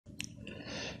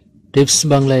Tips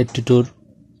Bangla 82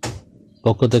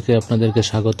 পক্ষ থেকে আপনাদেরকে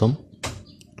স্বাগতম।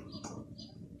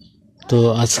 তো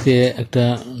আজকে একটা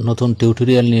নতুন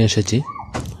টিউটোরিয়াল নিয়ে এসেছি।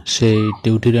 সেই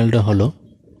টিউটোরিয়ালটা হলো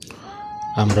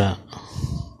আমরা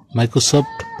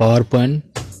Microsoft power point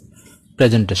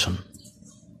presentation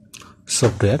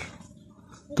software,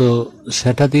 তো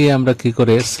সেটা দিয়ে আমরা কি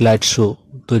করে স্লাইড শো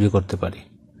তৈরি করতে পারি।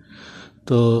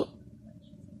 তো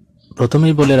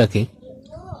প্রথমেই বলে রাখি,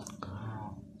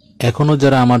 এখনো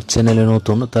যারা আমার চ্যানেলে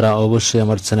নতুন তারা অবশ্যই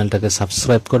আমার চ্যানেলটাকে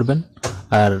সাবস্ক্রাইব করবেন,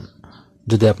 আর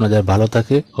যদি আপনাদের ভালো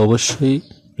থাকে অবশ্যই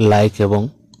লাইক এবং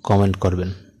কমেন্ট করবেন।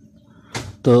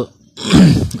 তো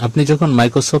আপনি যখন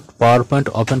মাইক্রোসফট পাওয়ার পয়েন্ট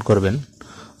ওপেন করবেন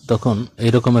তখন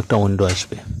এরকম একটা উইন্ডো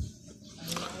আসবে।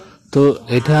 তো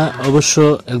এটা অবশ্য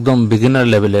একদম বিগিনার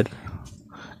লেভেলের,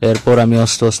 এরপর আমি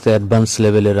আস্তে আস্তে অ্যাডভান্স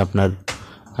লেভেলের আপনার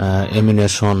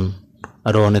অ্যানিমেশন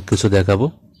আরও অনেক কিছু দেখাবো।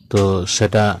 তো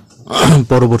সেটা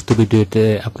পরবর্তী ভিডিওতে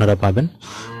আপনারা পাবেন।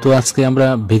 তো আজকে আমরা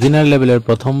বিগিনার লেভেলের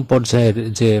প্রথম পর্যায়ের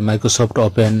যে মাইক্রোসফট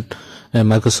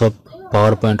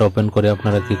পাওয়ার পয়েন্ট ওপেন করে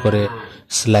আপনারা কি করে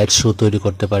স্লাইড শো তৈরি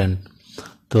করতে পারেন,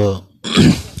 তো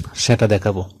সেটা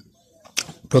দেখাবো।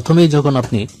 প্রথমেই যখন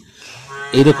আপনি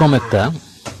এরকম একটা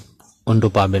উইন্ডো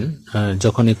পাবেন,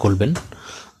 যখনই খুলবেন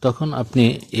তখন আপনি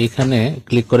এখানে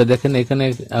ক্লিক করে দেখেন, এখানে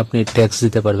আপনি ট্যাক্স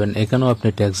দিতে পারবেন, এখানেও আপনি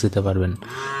ট্যাক্স দিতে পারবেন।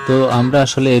 তো আমরা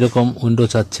আসলে এরকম উইন্ডো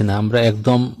চাচ্ছি না, আমরা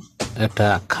একদম একটা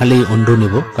খালি উইন্ডো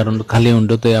নিব, কারণ খালি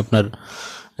উইন্ডোতে আপনার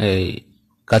এই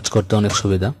কাজ করতে অনেক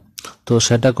সুবিধা। তো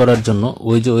সেটা করার জন্য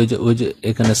ওই যে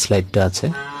এখানে স্লাইডটা আছে,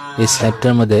 এই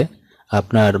স্লাইডটার মধ্যে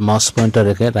আপনার মাউস পয়েন্টার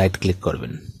রেখে রাইট ক্লিক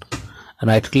করবেন।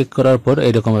 রাইট ক্লিক করার পর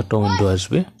এরকম একটা উইন্ডো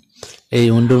আসবে। এই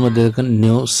উইন্ডোর মধ্যে দেখেন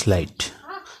নিউ স্লাইড,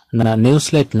 না নিউ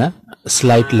স্লাইড না,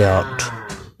 স্লাইড লেআউট।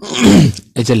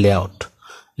 এই যে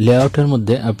লেআউটের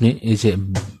মধ্যে আপনি এই যে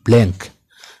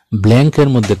ব্ল্যাঙ্কের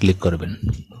মধ্যে ক্লিক করবেন।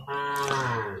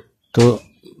 তো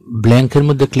ব্ল্যাঙ্কের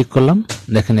মধ্যে ক্লিক করলাম,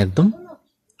 দেখেন একদম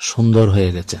সুন্দর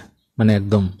হয়ে গেছে, মানে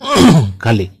একদম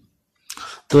খালি।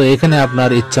 তো এখানে আপনার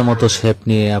ইচ্ছা মতো শেপ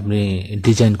নিয়ে আপনি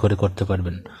ডিজাইন করে করতে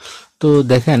পারবেন। তো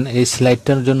দেখেন এই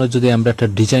স্লাইডটার জন্য যদি আমরা একটা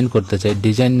ডিজাইন করতে চাই,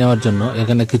 ডিজাইন নেওয়ার জন্য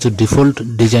এখানে কিছু ডিফল্ট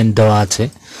ডিজাইন দেওয়া আছে,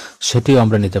 সেটিও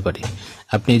আমরা নিতে পারি।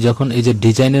 আপনি যখন এই যে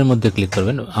ডিজাইনের মধ্যে ক্লিক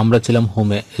করবেন, আমরা ছিলাম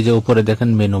হোমে, এই যে উপরে দেখেন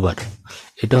মেনু বার,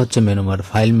 এটা হচ্ছে menu bar,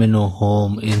 file menu, home,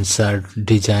 insert,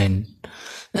 design,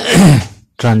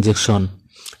 transaction,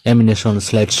 animation,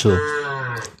 slide show.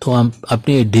 তো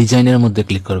আপনি এই ডিজাইনের মধ্যে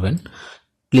ক্লিক করবেন।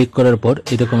 ক্লিক করার পর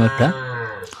এরকম একটা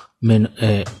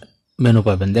মেনু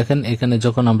পাবেন। দেখেন এখানে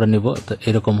যখন আমরা নিব তো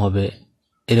এরকম হবে,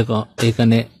 এরকম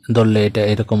এখানে ধরলে এটা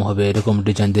এরকম হবে, এরকম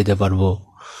ডিজাইন দিতে পারবো,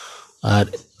 আর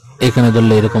এখানে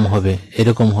ধরলে এরকম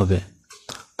হবে।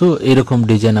 তো এরকম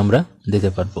ডিজাইন আমরা দিতে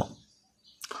পারবো।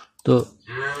 তো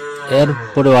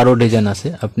এরপরে আরো ডিজাইন আছে,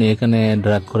 আপনি এখানে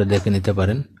ড্র্যাগ করে দেখে নিতে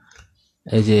পারেন।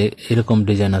 এই যে এরকম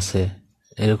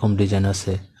ডিজাইন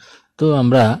আছে। তো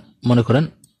আমরা মনে করেন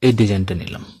এই ডিজাইনটা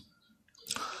নিলাম।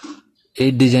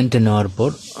 এই ডিজাইনটা নেওয়ার পর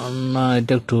না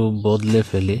এটা একটু বদলে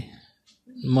ফেলি,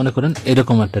 মনে করেন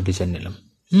এরকম একটা ডিজাইন নিলাম।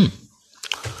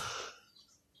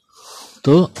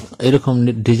 তো এরকম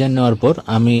ডিজাইন নেওয়ার পর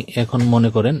আমি এখন মনে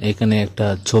করেন এখানে একটা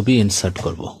ছবি ইনসার্ট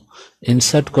করব।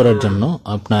 ইনসার্ট করার জন্য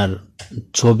আপনার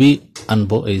ছবি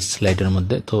আনবো এই স্লাইডের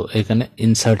মধ্যে। তো এখানে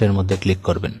ইনসার্টের মধ্যে ক্লিক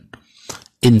করবেন।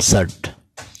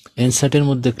 ইনসার্টের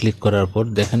মধ্যে ক্লিক করার পর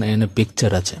দেখেন এখানে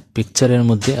পিকচার আছে, পিকচারের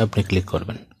মধ্যে আপনি ক্লিক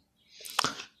করবেন।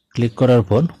 ক্লিক করার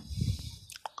পর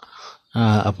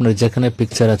আপনার যেখানে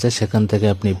পিকচার আছে সেখান থেকে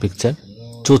আপনি পিকচার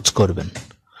চুজ করবেন,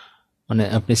 মানে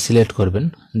আপনি সিলেক্ট করবেন।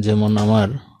 যেমন আমার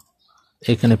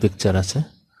এখানে পিকচার আছে,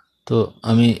 তো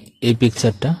আমি এই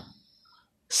পিকচারটা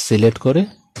সিলেক্ট করে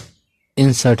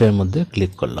ইনসার্টের মধ্যে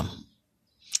ক্লিক করলাম।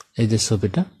 এই যে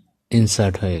ছবিটা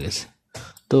ইনসার্ট হয়ে গেছে।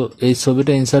 তো এই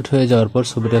ছবিটা ইনসার্ট হয়ে যাওয়ার পর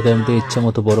ছবিটাকে আপনি ইচ্ছা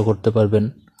মতো বড় করতে পারবেন,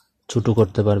 ছোট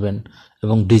করতে পারবেন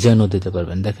এবং ডিজাইনও দিতে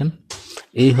পারবেন। দেখেন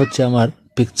এই হচ্ছে আমার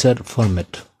পিকচার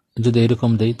ফরম্যাট। যদি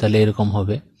এরকম দেই তাহলে এরকম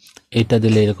হবে, এটা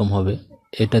দিলে এরকম হবে,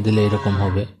 এটা দিলে এরকম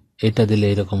হবে, এটা দিলে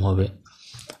এরকম হবে।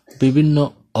 বিভিন্ন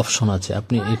অপশন আছে,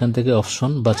 আপনি এখান থেকে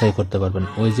অপশন বাছাই করতে পারবেন।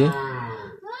 ওই যে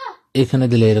এখানে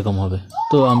দিলে এরকম হবে।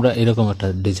 তো আমরা এরকম একটা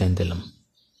ডিজাইন দিলাম,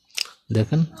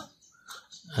 দেখেন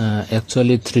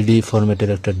অ্যাকচুয়ালি 3D ফরম্যাটের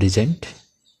একটা ডিজাইন।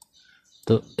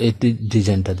 তো এই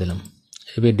ডিজাইনটা দিলাম।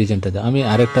 এবার ডিজাইনটা আমি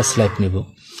আরেকটা স্লাইড নিব।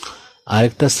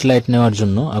 আরেকটা স্লাইড নেওয়ার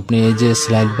জন্য আপনি এই যে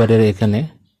স্লাইড বারের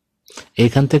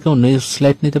এখান থেকেও নিউ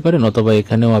স্লাইড নিতে পারেন, অথবা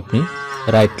এখানেও আপনি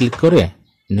রাইট ক্লিক করে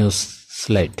নিউ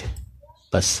স্লাইড,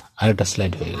 বাস আরেকটা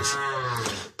স্লাইড হয়ে গেছে।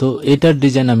 তো এটার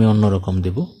ডিজাইন আমি অন্যরকম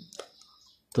দেব।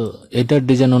 তো এটার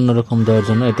ডিজাইন অন্যরকম দেওয়ার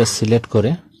জন্য এটা সিলেক্ট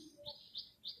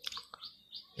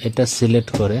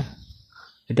করে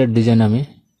এটার ডিজাইন আমি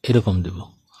এরকম দেব।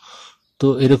 তো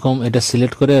এরকম এটা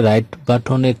সিলেক্ট করে রাইট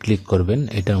বাটনে ক্লিক করবেন,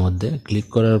 এটার মধ্যে ক্লিক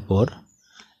করার পর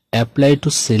অ্যাপ্লাই টু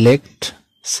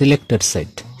সিলেক্টেড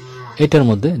সাইট এটার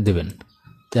মধ্যে দেবেন।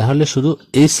 তাহলে শুধু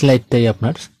এই স্লাইডটাই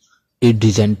আপনার এই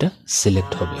ডিজাইনটা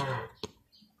সিলেক্ট হবে।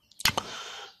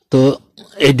 তো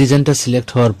এই ডিজাইনটা সিলেক্ট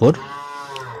হওয়ার পর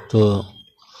তো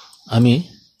আমি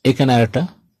এখানে একটা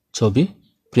ছবি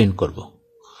প্রিন্ট করব,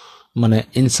 মানে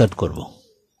ইনসার্ট করব।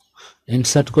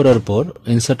 ইনসার্ট করার পর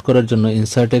ইনসার্ট করার জন্য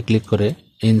ইনসার্টে ক্লিক করে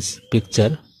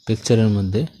পিকচারের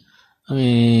মধ্যে আমি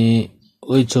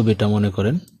ওই ছবিটা মনে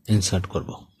করেন ইনসার্ট করব।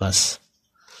 বাস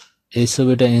এই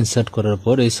ছবিটা ইনসার্ট করার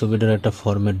পর এই ছবিটার একটা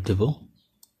ফরম্যাট দেব।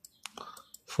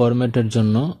 ফরম্যাটের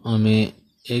জন্য আমি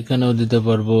এখানেও দিতে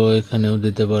পারবো, এখানেও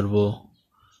দিতে পারবো,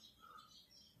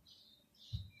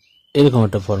 এরকম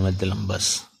একটা ফরম্যাট দিলাম। বাস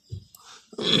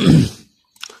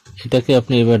এটাকে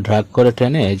আপনি এবার ড্রাগ করে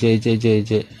টেনে এই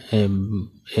যে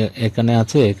এখানে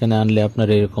আছে, এখানে আনলে আপনার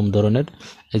এরকম ধরনের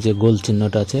এই যে গোল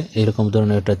চিহ্নটা আছে, এরকম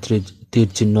ধরনের একটা তীর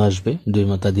চিহ্ন আসবে দুই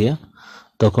মাথা দিয়া।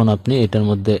 তখন আপনি এটার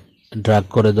মধ্যে ড্রাগ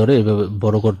করে ধরে এভাবে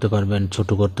বড় করতে পারবেন, ছোট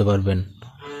করতে পারবেন,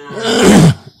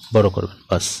 বড় করবেন।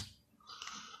 বাস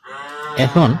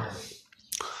এখন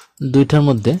দুইটার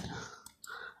মধ্যে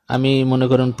আমি মনে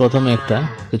করেন প্রথমে একটা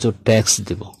কিছু ট্যাক্স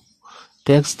দিব।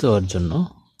 ট্যাক্স দেওয়ার জন্য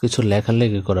কিছু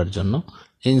লেখালেখি করার জন্য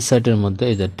ইনসার্টের মধ্যে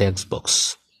এই যে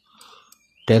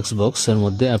ট্যাক্স বক্সের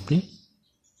মধ্যে আপনি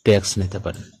ট্যাক্স নিতে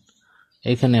পারেন।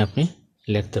 এখানে আপনি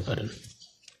লিখতে পারেন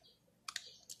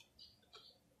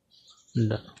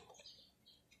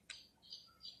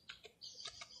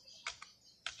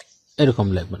এরকম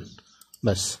লিখবেন।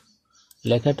 বাস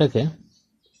লেখাটাকে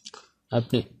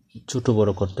আপনি ছোট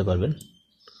বড় করতে পারবেন।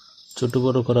 ছোট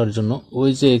বড় করার জন্য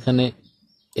ওই যে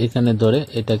এখানে ধরে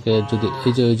এটাকে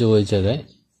যদি ওই জায়গায়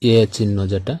চিহ্ন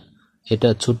যেটা, এটা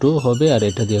ছোট হবে আর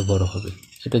এটা দিয়ে বড় হবে।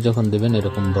 এটা যখন দেবেন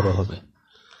এরকম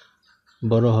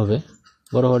বড়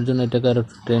হওয়ার জন্য এটাকে আরো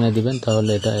টেনে দিবেন,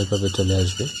 তাহলে এটা এভাবে চলে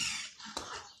আসবে।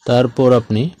 তারপর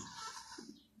আপনি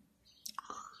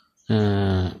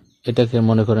এটাকে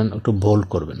মনে করেন একটু বোল্ড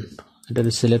করবেন।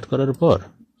 এটাকে সিলেক্ট করার পর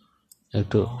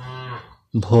একটু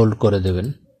বোল্ড করে দেবেন।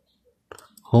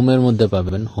 হোমের মধ্যে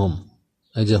পাবেন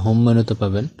এই যে হোম মেনুতে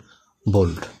পাবেন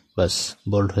বোল্ড। বাস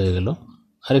বোল্ড হয়ে গেল,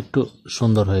 আর একটু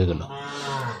সুন্দর হয়ে গেল।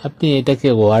 আপনি এটাকে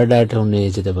ওয়ার্ড আর্টেও নিয়ে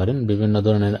যেতে পারেন, বিভিন্ন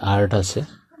ধরনের আর্ট আছে।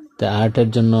 তা আর্টের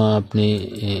জন্য আপনি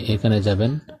এখানে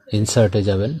যাবেন, ইনসার্টে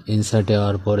যাবেন। ইনসার্টে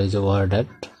যাওয়ার পর এই যে ওয়ার্ড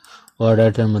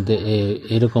আর্টের মধ্যে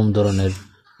এরকম ধরনের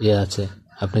আছে।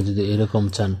 আপনি যদি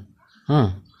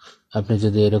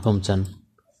এরকম চান,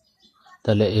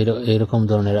 তাহলে এরকম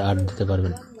ধরনের আর্ট দিতে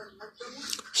পারবেন,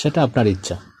 সেটা আপনার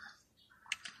ইচ্ছা।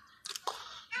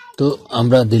 তো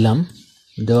আমরা দিলাম,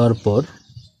 দেওয়ার পর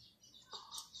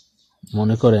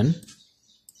মনে করেন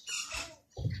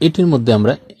এটির মধ্যে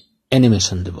আমরা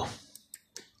অ্যানিমেশন দেব,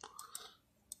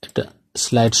 একটা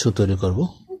স্লাইড শো তৈরি করব।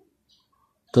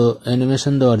 তো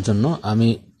অ্যানিমেশন দেওয়ার জন্য আমি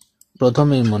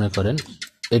প্রথমেই মনে করেন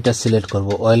এটা সিলেক্ট করব,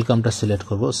 ওয়েলকামটা সিলেক্ট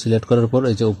করব। সিলেক্ট করার পর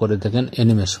এই যে উপরে দেখেন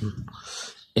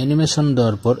অ্যানিমেশন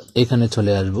দেওয়ার পর এখানে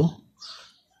চলে আসব।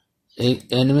 এই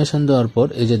অ্যানিমেশন দেওয়ার পর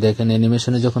এই যে দেখেন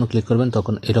অ্যানিমেশনে যখন ক্লিক করবেন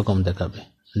তখন এরকম দেখাবে।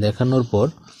 দেখানোর পর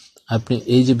আপনি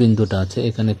এই যে বিন্দুটা আছে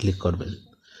এখানে ক্লিক করবেন।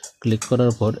 ক্লিক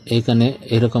করার পর এখানে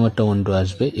এরকম একটা উইন্ডো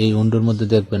আসবে। এই উইন্ডোর মধ্যে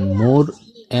দেখবেন মোর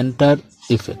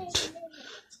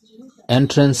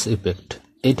এন্ট্রান্স ইফেক্ট,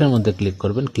 এইটার মধ্যে ক্লিক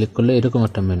করবেন। ক্লিক করলে এরকম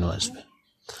একটা মেনু আসবে।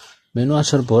 মেনু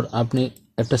আসার পর আপনি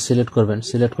একটা সিলেক্ট করবেন।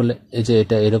 সিলেক্ট করলে এই যে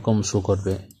এটা এরকম শো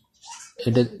করবে।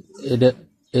 এটা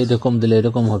এরকম দিলে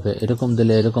এরকম হবে, এরকম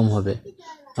দিলে এরকম হবে।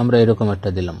 আমরা এরকম একটা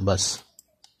দিলাম। বাস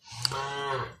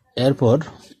এরপর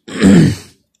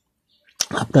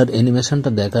আপনার অ্যানিমেশনটা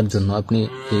দেখার জন্য আপনি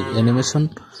এই অ্যানিমেশন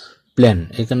প্ল্যান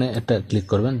এখানে একটা ক্লিক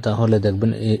করবেন। তাহলে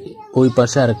দেখবেন ওই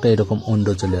পাশে আরেকটা এরকম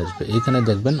উইন্ডো চলে আসবে। এখানে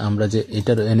দেখবেন আমরা যে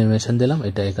এটার অ্যানিমেশন দিলাম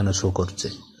এটা এখানে শো করছে।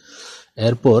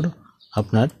 এরপর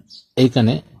আপনার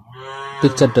এইখানে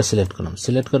পিকচারটা সিলেক্ট করলাম।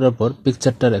 সিলেক্ট করার পর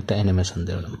পিকচারটার একটা অ্যানিমেশন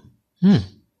দিলাম।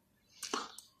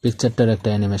 পিকচারটার একটা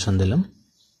অ্যানিমেশন দিলাম।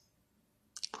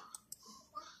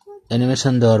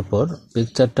 অ্যানিমেশন দেওয়ার পর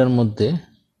পিকচারটার মধ্যে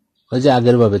ওই যে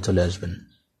আগের ভাবে চলে আসবেন।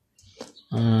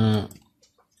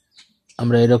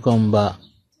 আমরা এরকম বা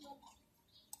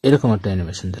এরকম একটা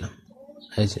অ্যানিমেশন দিলাম।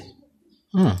 এই যে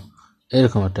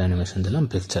এরকম একটা অ্যানিমেশন দিলাম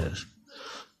পিকচারের।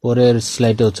 পরের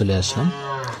স্লাইডেও চলে আসলাম।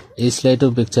 এই স্লাইডেও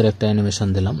পিকচার একটা অ্যানিমেশন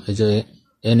দিলাম। এই যে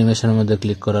অ্যানিমেশনের মধ্যে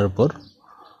ক্লিক করার পর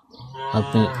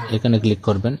আপনি এখানে ক্লিক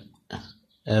করবেন।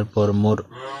 এরপর মোর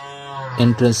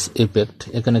এন্ট্রান্স ইফেক্ট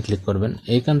এখানে ক্লিক করবেন।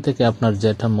 এইখান থেকে আপনার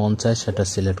যেটা মন চায় সেটা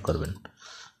সিলেক্ট করবেন।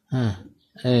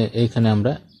 এইখানে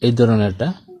আমরা এই ধরনের একটা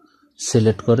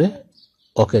সিলেক্ট করে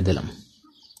ওকে দিলাম।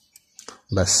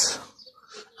 বাস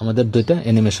আমাদের দুইটা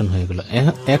অ্যানিমেশন হয়ে গেল।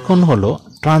 এখন হলো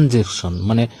ট্রানজেকশন,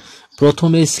 মানে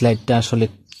প্রথমে স্লাইডটা আসলে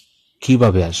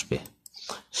কিভাবে আসবে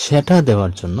সেটা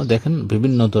দেওয়ার জন্য দেখেন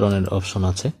বিভিন্ন ধরনের অপশন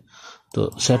আছে। তো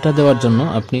সেটা দেওয়ার জন্য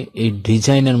আপনি এই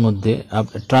ডিজাইনের মধ্যে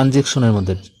ট্রানজেকশনের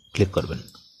মধ্যে ক্লিক করবেন।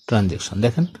 ট্রানজেকশন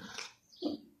দেখেন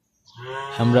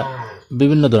আমরা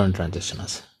বিভিন্ন ধরনের ট্রানজেকশন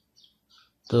আছে।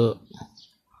 তো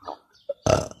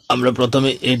আমরা প্রথমে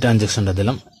এই ট্রানজেকশনটা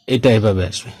দিলাম, এটা এভাবে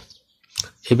আসবে।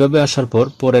 এভাবে আসার পর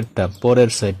পরের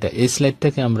সাইডটা, এই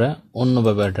স্লাইডটাকে আমরা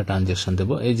অন্যভাবে একটা ট্রানজেকশন দেব।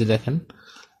 এই যে দেখেন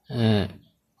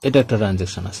এটা একটা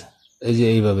ট্রানজেকশন আছে, এই যে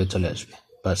এইভাবে চলে আসবে।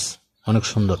 বাস অনেক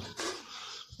সুন্দর,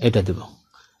 এটা দেব।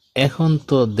 এখন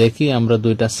তো দেখি আমরা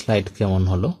দুইটা স্লাইড কেমন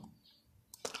হলো।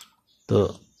 তো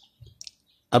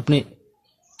আপনি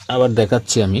আবার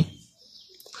দেখাচ্ছি আমি,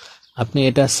 আপনি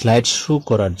এটা স্লাইড শো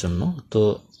করার জন্য তো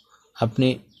আপনি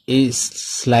এই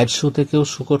স্লাইড শো থেকেও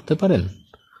শো করতে পারেন,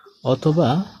 অথবা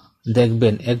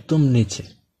দেখবেন একদম নিচে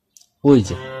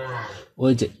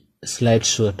ওই যে স্লাইড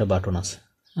শো একটা বাটন আছে,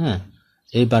 হ্যাঁ,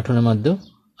 এই বাটনের মধ্যেও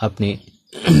আপনি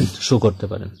শো করতে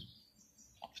পারেন,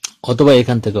 অথবা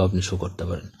এখান থেকেও আপনি শো করতে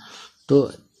পারেন। তো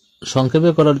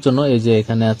সংক্ষেপে করার জন্য এই যে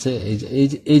এখানে আছে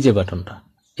এই যে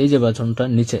বাটনটা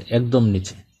নিচে, একদম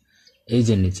নিচে, এই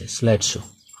যে নিচে স্লাইড শো,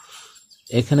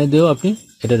 এখানে দিয়েও আপনি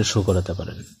এটা শো করাতে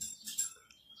পারেন।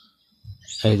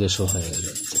 এই যে শো হয়ে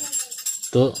যাচ্ছে।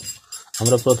 তো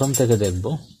আমরা প্রথম থেকে দেখব।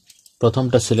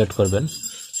 প্রথমটা সিলেক্ট করবেন,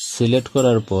 সিলেক্ট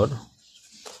করার পর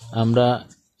আমরা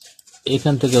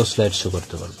এখান থেকেও স্লাইড শো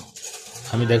করতে পারবো।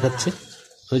 আমি দেখাচ্ছি,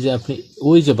 ওই যে আপনি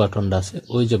ওই যে বাটনটা আছে,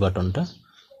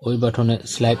 ওই বাটনে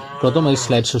প্রথম ওই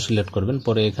স্লাইড শো সিলেক্ট করবেন,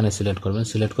 পরে এখানে সিলেক্ট করবেন,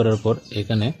 সিলেক্ট করার পর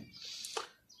এখানে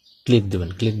ক্লিক দেবেন,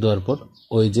 ক্লিক দেওয়ার পর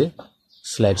ওই যে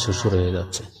স্লাইড শো শুরু হয়ে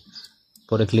যাচ্ছে,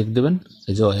 পরে ক্লিক দেবেন,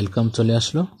 এই যে ওয়েলকাম চলে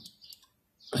আসলো,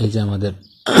 এই যে আমাদের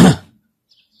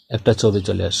একটা ছবি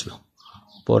চলে আসলো,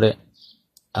 পরে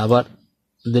আবার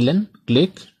দিলেন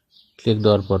ক্লিক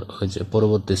দেওয়ার পর ওই যে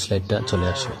পরবর্তী স্লাইডটা চলে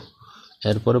আসলো,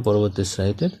 এরপরে পরবর্তী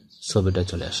স্লাইডের ছবিটা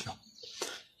চলে আসলো।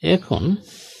 এখন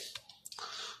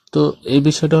তো এই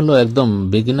বিষয়টা হলো একদম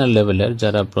বিগিনার লেভেলের,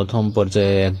 যারা প্রথম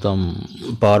পর্যায়ে একদম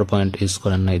পাওয়ার পয়েন্ট ইউজ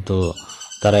করেন নাই, তো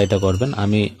তারা এটা করবেন।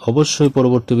 আমি অবশ্যই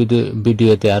পরবর্তী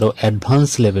ভিডিওতে আরো অ্যাডভান্স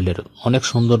লেভেলের অনেক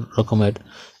সুন্দর রকমের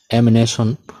অ্যানিমেশন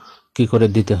কি করে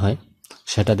দিতে হয়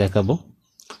সেটা দেখাবো,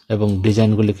 এবং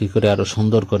ডিজাইনগুলি কি করে আরো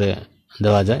সুন্দর করে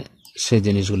দেওয়া যায় সেই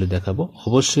জিনিসগুলি দেখাবো।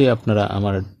 অবশ্যই আপনারা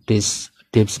আমার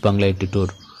টিপস বাংলা টিউটোর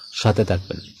সাথে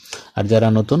থাকবেন। আর যারা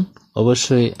নতুন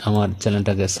অবশ্যই আমার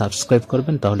চ্যানেলটাকে সাবস্ক্রাইব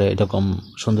করবেন, তাহলে এরকম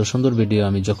সুন্দর সুন্দর ভিডিও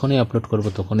আমি যখনই আপলোড করব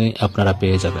তখনই আপনারা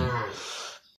পেয়ে যাবেন।